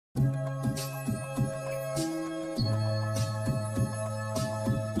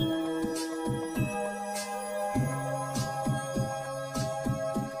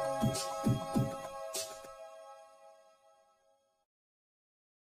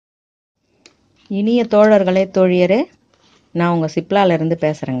இனிய தோழர்களே தோழியரே, நான் உங்கள் சிப்லாவிலேருந்து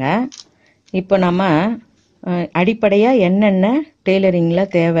பேசுகிறேங்க. இப்போ நம்ம அடிப்படையாக என்னென்ன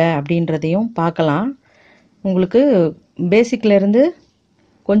டெய்லரிங்கில் தேவை அப்படின்றதையும் பார்க்கலாம். உங்களுக்கு பேசிக்லேருந்து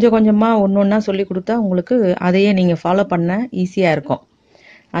கொஞ்சம் கொஞ்சமாக ஒன்று ஒன்றா சொல்லி கொடுத்தா உங்களுக்கு அதையே நீங்கள் ஃபாலோ பண்ண ஈஸியாக இருக்கும்.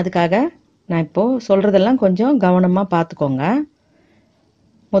 அதுக்காக நான் இப்போது சொல்கிறதெல்லாம் கொஞ்சம் கவனமாக பார்த்துக்கோங்க.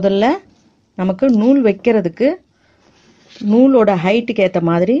 முதல்ல நமக்கு நூல் வைக்கிறதுக்கு நூலோட ஹைட்டுக்கு ஏற்ற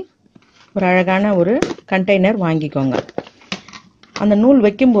மாதிரி ஒரு அழகான ஒரு கண்டெய்னர் வாங்கிக்கோங்க. அந்த நூல்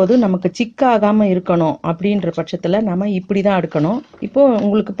வைக்கும்போது நமக்கு சிக்காகாமல் இருக்கணும் அப்படின்ற பட்சத்தில் நம்ம இப்படி தான் எடுக்கணும். இப்போது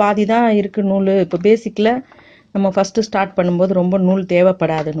உங்களுக்கு பாதி தான் இருக்குது நூல். இப்போ பேசிக்கில் நம்ம ஃபஸ்ட்டு ஸ்டார்ட் பண்ணும்போது ரொம்ப நூல்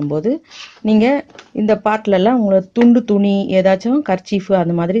தேவைப்படாதுன்னும் போது நீங்கள் இந்த பார்ட்லலாம் உங்களை துண்டு துணி ஏதாச்சும் கர்ச்சீஃபு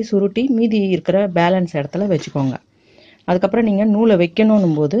அந்த மாதிரி சுருட்டி மீதி இருக்கிற பேலன்ஸ் இடத்துல வச்சுக்கோங்க. அதுக்கப்புறம் நீங்கள் நூலை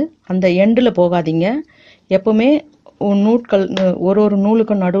வைக்கணும் போது அந்த எண்டில் போகாதீங்க. எப்போவுமே நூட்கள் ஒரு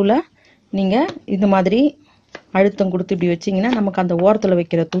நூலுக்கும் நடுவில் நீங்கள் இது மாதிரி அழுத்தம் கொடுத்து இப்படி வச்சிங்கன்னா நமக்கு அந்த ஓரத்தில்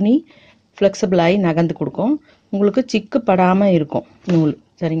வைக்கிற துணி ஃப்ளெக்சிபிள் ஆகி நகர்ந்து கொடுக்கும். உங்களுக்கு சிக்கு படாமல் இருக்கும் நூல்.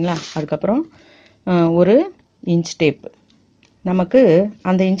 சரிங்களா? அதுக்கப்புறம் ஒரு இன்ச் டேப்பு. நமக்கு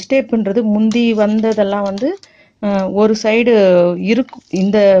அந்த இன்ச் டேப்புன்றது முந்தி வந்ததெல்லாம் ஒரு சைடு இருக்கும்.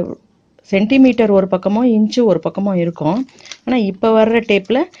 இந்த சென்டிமீட்டர் ஒரு பக்கமோ இன்ச்சு ஒரு பக்கமோ இருக்கும். ஆனால் இப்போ வர்ற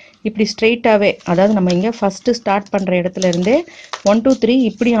டேப்பில் இப்படி ஸ்ட்ரெயிட்டாகவே, அதாவது நம்ம இங்கே ஃபஸ்ட்டு ஸ்டார்ட் பண்ணுற இடத்துல இருந்தே 1 2 3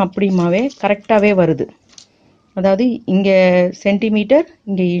 இப்படியும் அப்படியுமாவே கரெக்டாகவே வருது. அதாவது இங்கே சென்டிமீட்டர்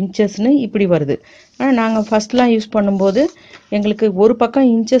இங்கே இன்ச்சஸ்னு இப்படி வருது. ஆனால் நாங்கள் ஃபஸ்ட்லாம் யூஸ் பண்ணும்போது எங்களுக்கு ஒரு பக்கம்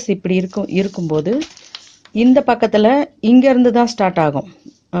இன்ச்சஸ் இப்படி இருக்கும்போது இந்த பக்கத்தில் இங்கேருந்து தான் ஸ்டார்ட் ஆகும்.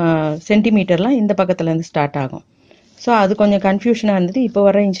 சென்டிமீட்டர்லாம் இந்த பக்கத்துலேருந்து ஸ்டார்ட் ஆகும். ஸோ அது கொஞ்சம் கன்ஃபியூஷனாக இருந்தது. இப்போ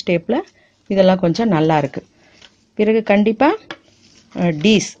வர இன்ச் டேப்பில் இதெல்லாம் கொஞ்சம் நல்லா இருக்குது. பிறகு கண்டிப்பாக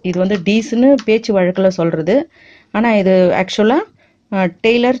டீஸ். இது டீஸ்னு பேச்சு வழக்கில் சொல்கிறது. ஆனால் இது ஆக்சுவலாக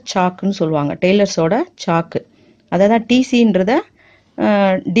டெய்லர் சாக்குன்னு சொல்லுவாங்க. டெய்லர்ஸோட சாக்கு. அதாவது டிசின்றத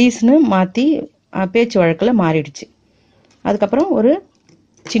டீஸ்னு மாற்றி பேச்சு வழக்கில் மாறிடுச்சு. அதுக்கப்புறம் ஒரு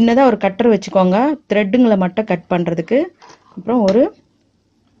சின்னதாக ஒரு கட்டர் வச்சுக்கோங்க, த்ரெட்டுங்களை மட்டும் கட் பண்ணுறதுக்கு. அப்புறம் ஒரு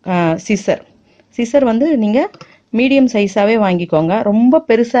சிசர். சிசர் நீங்கள் மீடியம் சைஸாகவே வாங்கிக்கோங்க. ரொம்ப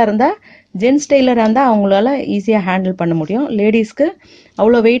பெருசாக இருந்தால் ஜென்ஸ் டெய்லராக இருந்தால் அவங்களால ஈஸியாக ஹேண்டில் பண்ண முடியும். லேடிஸ்க்கு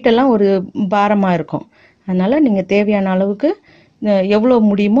அவ்வளோ வெயிட்டெல்லாம் ஒரு பாரமாக இருக்கும். அதனால் நீங்கள் தேவையான அளவுக்கு எவ்வளோ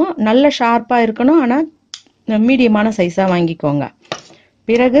முடியுமோ நல்ல ஷார்ப்பாக இருக்கணும். ஆனால் மீடியமான சைஸாக வாங்கிக்கோங்க.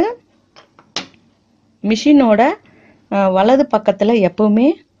 பிறகு மிஷினோட வலது பக்கத்தில் எப்போவுமே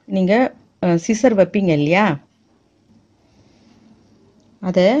நீங்கள் சிசர் வைப்பீங்க இல்லையா,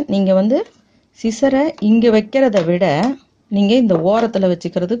 அதை நீங்கள் சிசரை இங்கே வைக்கிறத விட நீங்கள் இந்த ஓரத்தில்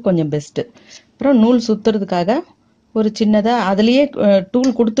வச்சுக்கிறது கொஞ்சம் பெஸ்ட்டு. அப்புறம் நூல் சுற்றுறதுக்காக ஒரு சின்னதாக அதுலேயே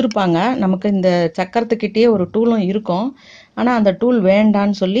டூல் கொடுத்துருப்பாங்க. நமக்கு இந்த சக்கரத்துக்கிட்டேயே ஒரு டூலும் இருக்கும். ஆனால் அந்த டூல்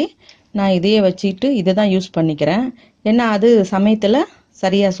வேண்டான்னு சொல்லி நான் இதையே வச்சுக்கிட்டு இதை தான் யூஸ் பண்ணிக்கிறேன். ஏன்னா அது சமயத்தில்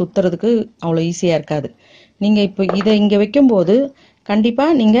சரியாக சுற்றுறதுக்கு அவ்வளோ ஈஸியாக இருக்காது. நீங்கள் இப்போ இதை இங்கே வைக்கும்போது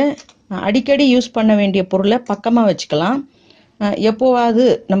கண்டிப்பாக நீங்கள் அடிக்கடி யூஸ் பண்ண வேண்டிய பொருளை பக்கமாக வச்சுக்கலாம். எப்போவாது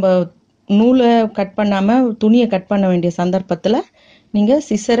நம்ம நூலை கட் பண்ணாமல் துணியை கட் பண்ண வேண்டிய சந்தர்ப்பத்தில் நீங்கள்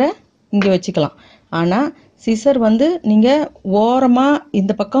சிசரை இங்கே வச்சுக்கலாம். ஆனால் சிசர் நீங்கள் ஓரமாக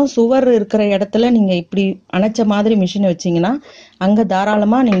இந்த பக்கம் சுவர் இருக்கிற இடத்துல நீங்கள் இப்படி அணைச்ச மாதிரி மிஷினை வச்சிங்கன்னா அங்கே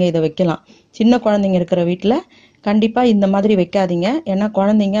தாராளமாக நீங்கள் இதை வைக்கலாம். சின்ன குழந்தைங்க இருக்கிற வீட்டில் கண்டிப்பாக இந்த மாதிரி வைக்காதீங்க. ஏன்னா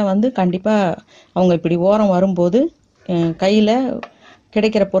குழந்தைங்க கண்டிப்பாக அவங்க இப்படி ஓரம் வரும்போது கையில்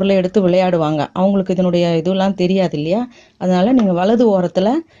கிடைக்கிற பொருளை எடுத்து விளையாடுவாங்க. அவங்களுக்கு இதனுடைய இதெல்லாம் தெரியாது இல்லையா? அதனால் நீங்கள் வலது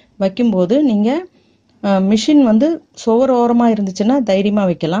ஓரத்தில் வைக்கும்போது நீங்கள் மிஷின் சுவர் ஓரமாக இருந்துச்சுன்னா தைரியமாக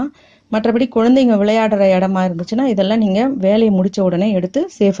வைக்கலாம். மற்றபடி குழந்தைங்க விளையாடுற இடமா இருந்துச்சுன்னா இதெல்லாம் நீங்கள் வேலையை முடித்த உடனே எடுத்து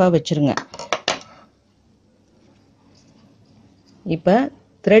சேஃபாக வச்சுருங்க. இப்போ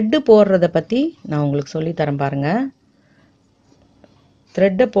த்ரெட்டு போடுறத பற்றி நான் உங்களுக்கு சொல்லித்தரேன் பாருங்கள்.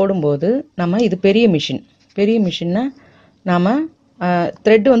 த்ரெட்டை போடும்போது இது பெரிய மிஷினை நாம்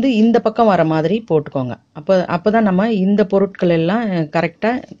த்ரெட்டு இந்த பக்கம் வர மாதிரி போட்டுக்கோங்க. அப்போ தான் நம்ம இந்த பொருட்கள் எல்லாம்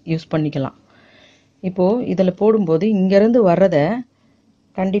கரெக்டாக யூஸ் பண்ணிக்கலாம். இப்போது இதில் போடும்போது இங்கேருந்து வர்றதை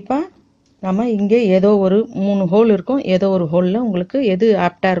கண்டிப்பாக நம்ம இங்கே ஏதோ ஒரு 3 ஹோல் இருக்கும். ஏதோ ஒரு ஹோலில் உங்களுக்கு எது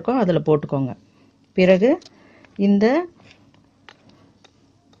ஆப்டாக இருக்கோ அதில் போட்டுக்கோங்க. பிறகு இந்த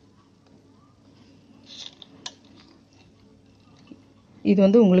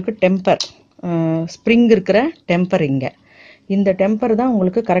இது உங்களுக்கு டெம்பர், ஸ்ப்ரிங் இருக்கிற டெம்பர். இந்த டெம்பர் தான்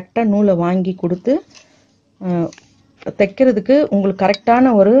உங்களுக்கு கரெக்டாக நூலை வாங்கி கொடுத்து தைக்கிறதுக்கு உங்களுக்கு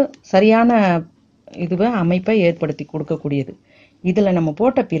கரெக்டான ஒரு சரியான அமைப்பை ஏற்படுத்தி கொடுக்கக்கூடியது. இதில் நம்ம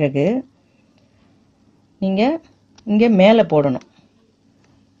போட்ட பிறகு நீங்கள் இங்கே மேலே போடணும்.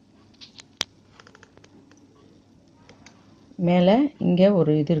 மேலே இங்கே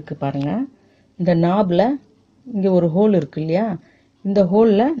ஒரு இது இருக்குது பாருங்கள். இந்த நாப்ல இங்கே ஒரு ஹோல் இருக்கு இல்லையா, இந்த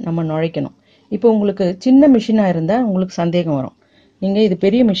ஹோலில் நம்ம நுழைக்கணும். இப்போ உங்களுக்கு சின்ன மிஷினாக இருந்தால் உங்களுக்கு சந்தேகம் வரும். நீங்கள் இது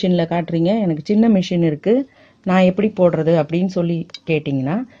பெரிய மிஷினில் காட்டுறீங்க, எனக்கு சின்ன மிஷின் இருக்குது, நான் எப்படி போடுறது அப்படின்னு சொல்லி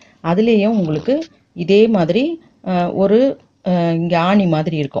கேட்டிங்கன்னா, அதுலேயும் உங்களுக்கு இதே மாதிரி ஒரு இங்கே ஆணி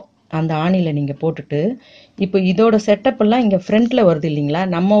மாதிரி இருக்கும். அந்த ஆணியில் நீங்கள் போட்டுட்டு, இப்போ இதோட செட்டப் எல்லாம் இங்கே ஃப்ரண்ட்டில் வருது இல்லைங்களா,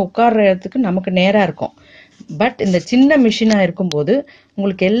 நம்ம உட்கார்ற இடத்துக்கு நமக்கு நேராக இருக்கும். பட் இந்த சின்ன மிஷினாக இருக்கும்போது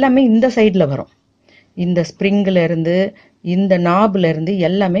உங்களுக்கு எல்லாமே இந்த சைடில் வரும். இந்த ஸ்ப்ரிங்கில் இருந்து இந்த நாபில் இருந்து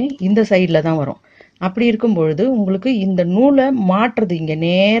எல்லாமே இந்த சைடில் தான் வரும். அப்படி இருக்கும் பொழுது உங்களுக்கு இந்த நூலை மாட்டுறது இங்கே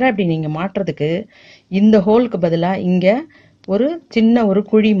நேராக இப்படி நீங்கள் மாட்டுறதுக்கு இந்த ஹோலுக்கு பதிலாக இங்கே ஒரு சின்ன ஒரு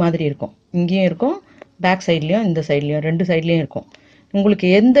குழி மாதிரி இருக்கும். இங்கேயும் இருக்கும், பேக் சைட்லேயும் இந்த சைட்லேயும் 2 சைட்லேயும் இருக்கும். உங்களுக்கு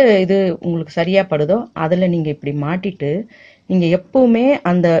எந்த இது உங்களுக்கு சரியாக படுதோ அதில் நீங்கள் இப்படி மாட்டிட்டு நீங்கள் எப்பவுமே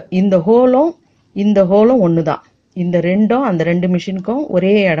இந்த ஹோலும் ஒன்று தான். இந்த ரெண்டும் அந்த 2 மிஷினுக்கும்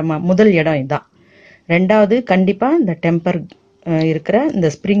ஒரே இடமா, முதல் இடம் இதுதான். ரெண்டாவது கண்டிப்பாக இந்த டெம்பர் இருக்கிற இந்த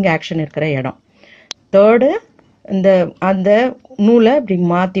ஸ்ப்ரிங் ஆக்ஷன் இருக்கிற இடம். தேர்டு அந்த நூலை இப்படி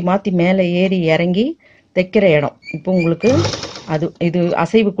மாற்றி மாற்றி மேலே ஏறி இறங்கி தைக்கிற இடம். இப்போ உங்களுக்கு இது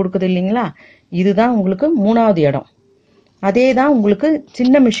அசைவு கொடுக்குது இல்லைங்களா, இதுதான் உங்களுக்கு 3வது இடம். அதே தான் உங்களுக்கு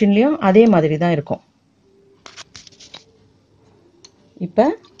சின்ன மிஷின்லேயும் அதே மாதிரி தான் இருக்கும். இப்போ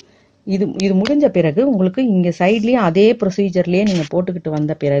இது முடிஞ்ச பிறகு உங்களுக்கு இங்கே சைட்லேயும் அதே ப்ரொசீஜர்லேயே நீங்கள் போட்டுக்கிட்டு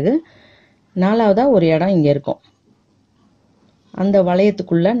வந்த பிறகு 4வதா ஒரு இடம் இங்கே இருக்கும். அந்த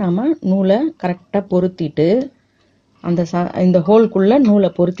வளையத்துக்குள்ளே நாம் நூலை கரெக்டாக பொருத்திட்டு இந்த ஹோல்குள்ளே நூலை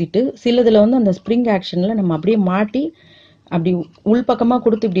பொருத்திட்டு, சிலதில் வந்து அந்த ஸ்ப்ரிங் ஆக்ஷனில் நம்ம அப்படியே மாட்டி அப்படி உள்பக்கமாக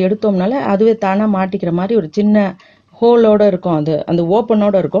கொடுத்து இப்படி எடுத்தோம்னால அதுவே தானாக மாட்டிக்கிற மாதிரி ஒரு சின்ன ஹோலோடு இருக்கும். அந்த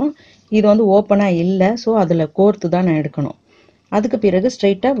ஓப்பனோடு இருக்கும். இது வந்து ஓப்பனாக இல்லை, ஸோ அதில் கோர்த்து தான் நான் எடுக்கணும். அதுக்கு பிறகு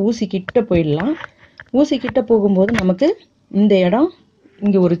ஸ்ட்ரைட்டாக ஊசி கிட்ட போயிடலாம். ஊசி கிட்ட போகும்போது நமக்கு இந்த இடம்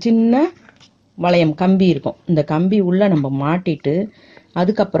இங்கே ஒரு சின்ன வளையம் கம்பி இருக்கும். இந்த கம்பி உள்ள நம்ம மாட்டிட்டு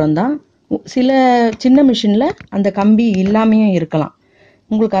அதுக்கப்புறம் தான் சில சின்ன மிஷினில் அந்த கம்பி இல்லாமையும் இருக்கலாம்.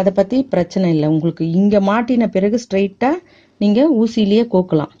 உங்களுக்கு அதை பற்றி பிரச்சனை இல்லை. உங்களுக்கு இங்கே மாட்டின பிறகு ஸ்ட்ரைட்டாக நீங்கள் ஊசியிலேயே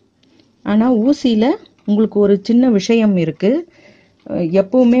கோக்கலாம். ஆனால் ஊசியில் உங்களுக்கு ஒரு சின்ன விஷயம் இருக்குது.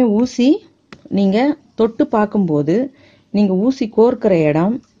 எப்பவுமே ஊசி நீங்கள் தொட்டு பார்க்கும்போது நீங்கள் ஊசி கோர்க்கிற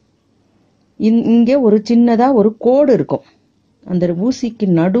இடம் இங்கே ஒரு சின்னதாக ஒரு கோடு இருக்கும். அந்த ஊசிக்கு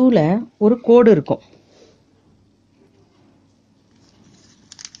நடுவில் ஒரு கோடு இருக்கும்.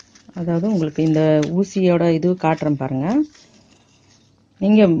 அதாவது உங்களுக்கு இந்த ஊசியோட இது காட்டுறேன் பாருங்க.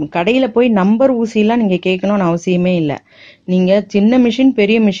 நீங்கள் கடையில் போய் நம்பர் ஊசிலாம் நீங்கள் கேட்கணும்னு அவசியமே இல்லை. நீங்கள் சின்ன மிஷின்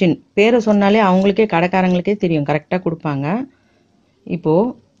பெரிய மிஷின் பேரை சொன்னாலே அவங்களுக்கே கடைக்காரங்களுக்கே தெரியும், கரெக்டாக கொடுப்பாங்க.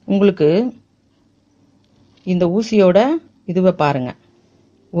 இப்போது உங்களுக்கு இந்த ஊசியோட இதுவை பாருங்க.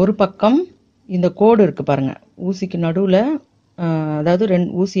 ஒரு பக்கம் இந்த கோடு இருக்கு பாருங்க, ஊசிக்கு நடுவில், அதாவது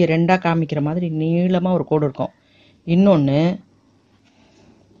ஊசியை 2ஆ காமிக்கிற மாதிரி நீளமாக ஒரு கோடு இருக்கும்.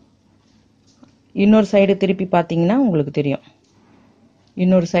 இன்னொரு சைடு திருப்பி பார்த்தீங்கன்னா உங்களுக்கு தெரியும்.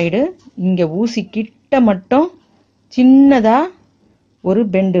 இன்னொரு சைடு இங்கே ஊசி கிட்ட மட்டும் சின்னதாக ஒரு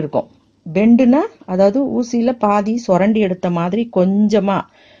பெண்டு இருக்கும். பெண்டுனா அதாவது ஊசியில் பாதி சுரண்டி எடுத்த மாதிரி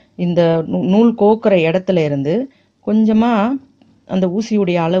கொஞ்சமாக இந்த நூல் கோக்குற இடத்துல இருந்து கொஞ்சமாக அந்த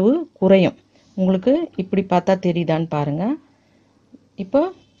ஊசியுடைய அளவு குறையும். உங்களுக்கு இப்படி பார்த்தா தெரியுதான்னு பாருங்க. இப்போ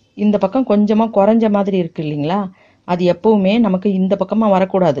இந்த பக்கம் கொஞ்சமாக குறைஞ்ச மாதிரி இருக்கு இல்லைங்களா, அது எப்பவுமே நமக்கு இந்த பக்கமாக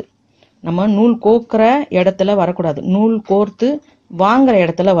வரக்கூடாது. நம்ம நூல் கோக்குற இடத்துல வரக்கூடாது, நூல் கோர்த்து வாங்குற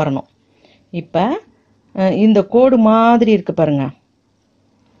இடத்துல வரணும். இப்போ இந்த கோடு மாதிரி இருக்கு பாருங்க,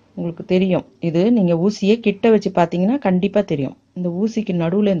 உங்களுக்கு தெரியும். இது நீங்கள் ஊசியை கிட்ட வச்சு பார்த்தீங்கன்னா கண்டிப்பாக தெரியும். இந்த ஊசிக்கு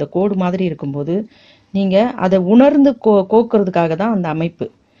நடுவில் இந்த கோடு மாதிரி இருக்கும்போது நீங்கள் அதை உணர்ந்து கோக்குறதுக்காக தான் அந்த அமைப்பு.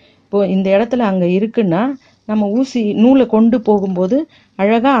 இப்போ இந்த இடத்துல அங்கே இருக்குன்னா நம்ம ஊசி நூலை கொண்டு போகும்போது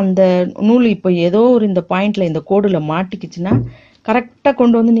அழகாக அந்த நூல் இப்போ ஏதோ ஒரு இந்த பாயிண்ட்ல இந்த கோடில் மாட்டிக்கிச்சுன்னா கரெக்டாக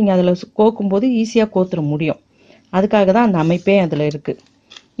கொண்டு வந்து நீங்கள் அதில் கோக்கும்போது ஈஸியாக கோத்துற முடியும். அதுக்காக தான் அந்த அமைப்பே அதில் இருக்குது.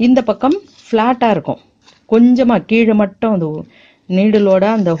 இந்த பக்கம் ஃப்ளாட்டாக இருக்கும், கொஞ்சமாக கீழே மட்டும் அந்த நீடலோட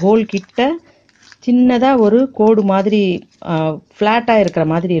அந்த ஹோல் கிட்ட சின்னதாக ஒரு கோடு மாதிரி ஃப்ளாட்டாக இருக்கிற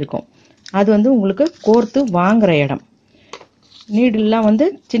மாதிரி இருக்கும். அது வந்து உங்களுக்கு கோர்த்து வாங்குற இடம். நீடெல்லாம் வந்து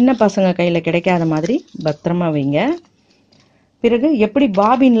சின்ன பசங்க கையில் கிடைக்காத மாதிரி பத்திரமா வைங்க. பிறகு எப்படி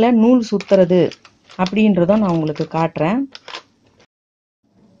பாபினில் நூல் சுற்றுறது அப்படின்றதும் நான் உங்களுக்கு காட்டுறேன்.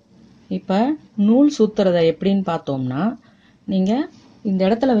 இப்போ நூல் சுற்றுறத எப்படின்னு பார்த்தோம்னா, நீங்கள் இந்த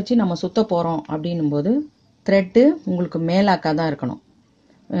இடத்துல வச்சு நம்ம சுற்ற போகிறோம் அப்படின்னும் போது த்ரெட்டு உங்களுக்கு மேலாக்காக தான் இருக்கணும்.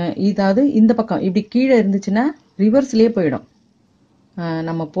 இதாவது இந்த பக்கம் இப்படி கீழே இருந்துச்சுன்னா ரிவர்ஸ்லேயே போயிடும்.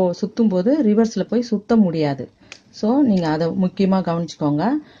 நம்ம சுற்றும் போது ரிவர்ஸில் போய் சுற்ற முடியாது. ஸோ நீங்கள் அதை முக்கியமாக கவனிச்சுக்கோங்க.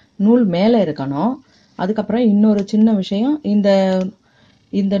 நூல் மேலே இருக்கணும். அதுக்கப்புறம் இன்னொரு சின்ன விஷயம்,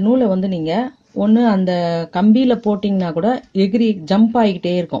 இந்த நூலை வந்து நீங்கள் ஒன்று அந்த கம்பியில் போட்டிங்கன்னா கூட எகிரி ஜம்ப்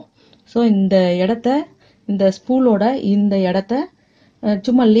ஆகிக்கிட்டே இருக்கும். ஸோ இந்த இடத்த, இந்த ஸ்பூலோட இந்த இடத்த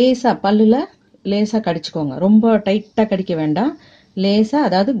சும்மா லேசாக பல்லில் லேசாக கடிச்சுக்கோங்க. ரொம்ப டைட்டாக கடிக்க வேண்டாம். லேசாக,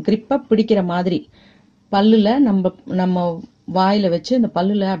 அதாவது கிரிப்பாக பிடிக்கிற மாதிரி பல்லில் நம்ம வாயில் வச்சு இந்த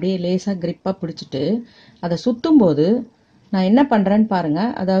பல்லில் அப்படியே லேசாக கிரிப்பாக பிடிச்சிட்டு அதை சுற்றும்போது நான் என்ன பண்ணுறேன்னு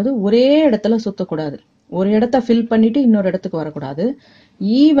பாருங்கள். அதாவது ஒரே இடத்துல சுற்றக்கூடாது. ஒரு இடத்த ஃபில் பண்ணிவிட்டு இன்னொரு இடத்துக்கு வரக்கூடாது.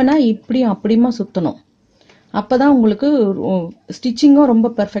 ஈவனாக இப்படியும் அப்படியுமா சுற்றணும். அப்போ தான் உங்களுக்கு ஸ்டிச்சிங்கும் ரொம்ப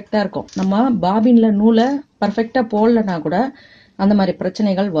பர்ஃபெக்டாக இருக்கும். நம்ம பாபினில் நூலை பர்ஃபெக்டாக போடலனா கூட அந்த மாதிரி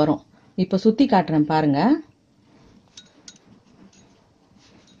பிரச்சனைகள் வரும். இப்போ சுற்றி காட்டுறேன் பாருங்கள்.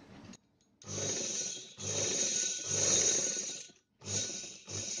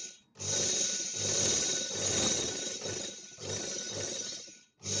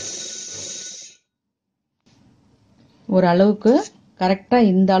 ஒரு அளவுக்கு கரெக்டாக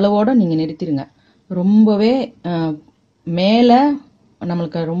இந்த அளவோட நீங்கள் நிறுத்திடுங்க. ரொம்பவே மேலே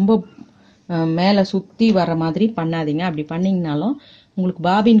நம்மளுக்கு ரொம்ப மேலே சுற்றி வர மாதிரி பண்ணாதீங்க. அப்படி பண்ணிங்கனாலும் உங்களுக்கு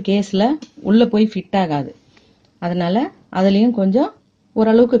பாபின் கேஸில் உள்ளே போய் ஃபிட் ஆகாது. அதனால் அதுலேயும் கொஞ்சம்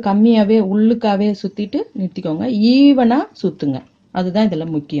ஓரளவுக்கு கம்மியாகவே உள்ளுக்காகவே சுற்றிட்டு நிறுத்திக்கோங்க. ஈவனாக சுற்றுங்க. அதுதான்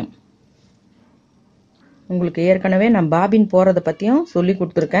இதில் முக்கியம். உங்களுக்கு ஏற்கனவே நான் பாபின் போகிறத பற்றியும் சொல்லி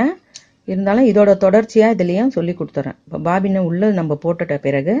கொடுத்துருக்கேன். இருந்தாலும் இதோட தொடர்ச்சியாக இதுலேயும் சொல்லி கொடுத்துட்றேன். இப்போ பாபினை உள்ளே நம்ம போட்டுட்ட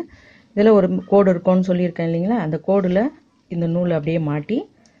பிறகு இதில் ஒரு கோடு இருக்கும்னு சொல்லியிருக்கேன் இல்லைங்களா? அந்த கோடில் இந்த நூலை அப்படியே மாட்டி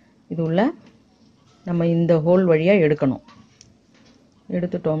இது உள்ள நம்ம இந்த ஹோல் வழியாக எடுக்கணும்.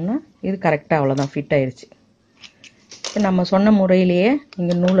 எடுத்துட்டோம்னா இது கரெக்டாக அவ்வளோதான், ஃபிட் ஆயிடுச்சு. இப்போ நம்ம சொன்ன முறையிலேயே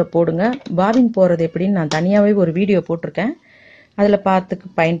இங்கே நூலை போடுங்க. பாபின் போகிறது எப்படின்னு நான் தனியாகவே ஒரு வீடியோ போட்டிருக்கேன். அதில் பார்த்துக்கு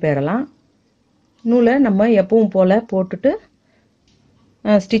பயன்பெறலாம். நூலை நம்ம எப்பவும் போல் போட்டுட்டு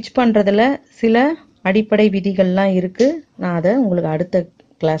ஸ்டிச் பண்ணுறதுல சில அடிப்படை விதிகள்லாம் இருக்குது. நான் அதை உங்களுக்கு அடுத்த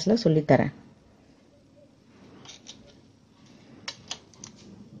கிளாஸில் சொல்லித்தரேன்.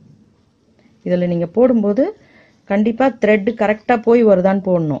 இதில் நீங்கள் போடும்போது கண்டிப்பாக த்ரெட்டு கரெக்டாக போய் வருதான்னு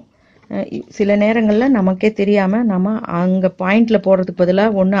போடணும். சில நேரங்களில் நமக்கே தெரியாமல் நம்ம அங்கே பாயிண்டில் போடுறதுக்கு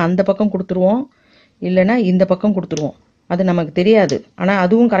பதிலாக ஒன்று அந்த பக்கம் கொடுத்துருவோம், இல்லைன்னா இந்த பக்கம் கொடுத்துருவோம். அது நமக்கு தெரியாது. ஆனால்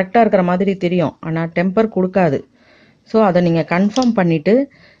அதுவும் கரெக்டாக இருக்கிற மாதிரி தெரியும். ஆனால் டெம்பர் கொடுக்காது. ஸோ அதை நீங்கள் கன்ஃபார்ம் பண்ணிவிட்டு,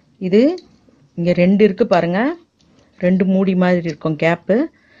 இது இங்கே 2 இருக்குது பாருங்கள், 2 மூடி மாதிரி இருக்கும் கேப்பு.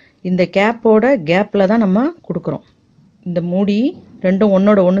 இந்த கேப்போட கேப்பில் தான் நம்ம கொடுக்குறோம். இந்த மூடி ரெண்டும்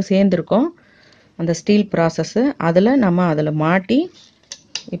ஒன்றோட ஒன்று சேர்ந்துருக்கும். அந்த ஸ்டீல் ப்ராசஸ்ஸு அதில் மாட்டி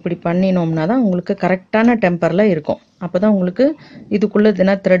இப்படி பண்ணினோம்னா தான் உங்களுக்கு கரெக்டான டெம்பரில் இருக்கும். அப்போ தான் உங்களுக்கு இதுக்குள்ளே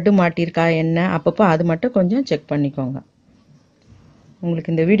தினா த்ரெட்டு மாட்டியிருக்கா என்ன அப்பப்போ அது மட்டும் கொஞ்சம் செக் பண்ணிக்கோங்க.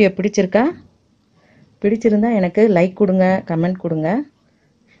 உங்களுக்கு இந்த வீடியோ பிடிச்சிருக்கா? பிடிச்சிருந்தா எனக்கு லைக் கொடுங்க, கமெண்ட் கொடுங்க,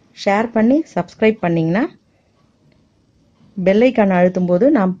 ஷேர் பண்ணி சப்ஸ்கிரைப் பண்ணிங்கன்னா பெல் ஐக்கான் அழுத்தும் போது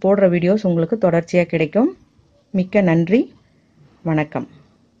நான் போடுற வீடியோஸ் உங்களுக்கு தொடர்ச்சியாக கிடைக்கும். மிக்க நன்றி. வணக்கம்.